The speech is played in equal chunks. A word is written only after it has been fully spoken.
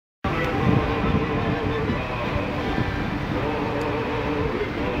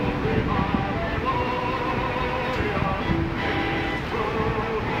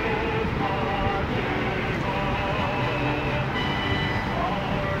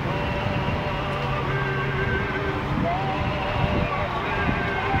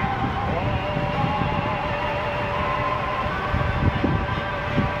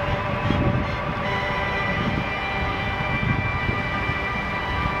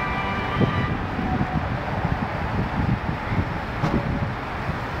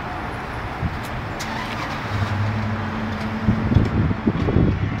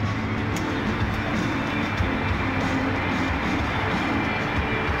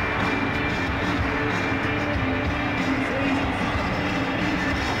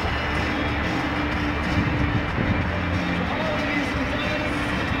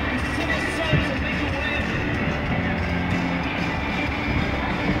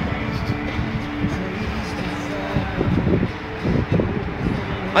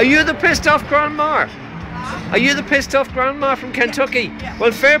Are you the pissed off grandma? Are you the pissed off grandma from Kentucky? Yeah.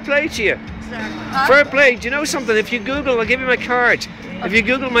 Well, fair play to you. Exactly. Fair play. Do you know something? If you Google, I'll give you my card. If you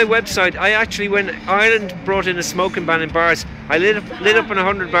Google my website, I actually, when Ireland brought in a smoking ban in bars, I lit up in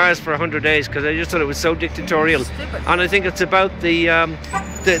 100 bars for 100 days because I just thought it was so dictatorial. And I think it's about the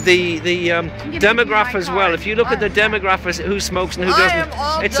demographic as well. If you look at the demographic, who smokes and who doesn't,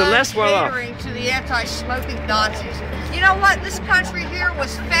 it's a less well off. To the anti-smoking Nazis. You know what? This country here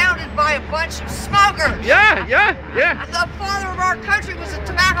was founded by a bunch of smokers. Yeah. The father of our country was a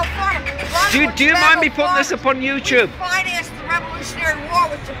tobacco farmer. Do you mind me putting this up on YouTube? We financed the Revolutionary War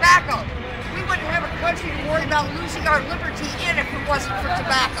with tobacco. We wouldn't have a country to worry about losing our liberty in if it wasn't for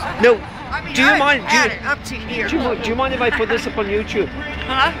tobacco. No. I mean, do you mind? Up to here. Do you mind if I put this up on YouTube?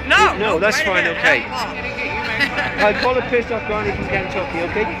 Huh? No. No, that's right fine. ahead. Okay. I'll call it pissed off Granny from Kentucky.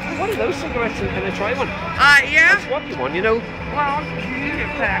 Okay. What are those cigarettes? And can I try one? Yeah. I'll swap you one. You know. Well, you need a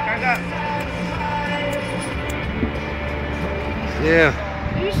pack. I got. Yeah.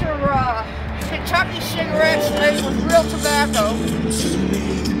 These are Kentucky cigarettes made with real tobacco.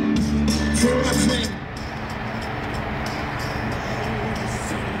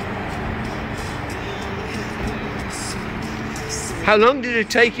 How long did it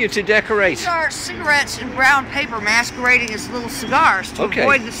take you to decorate? These are cigarettes in brown paper masquerading as little cigars to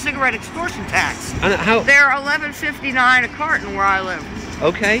avoid the cigarette extortion tax. And how? They're $11.59 a carton where I live.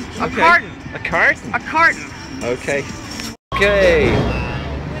 Okay. A carton. A carton? A carton. Okay. Okay.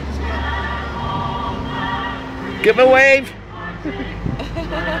 Give a wave.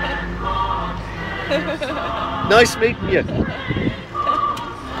 Nice meeting you.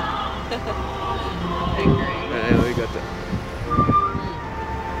 We got that.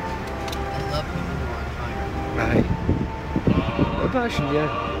 Right. A passion, yeah.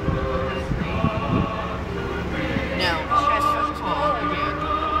 No.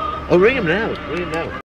 Oh, ring him now. Ring him now.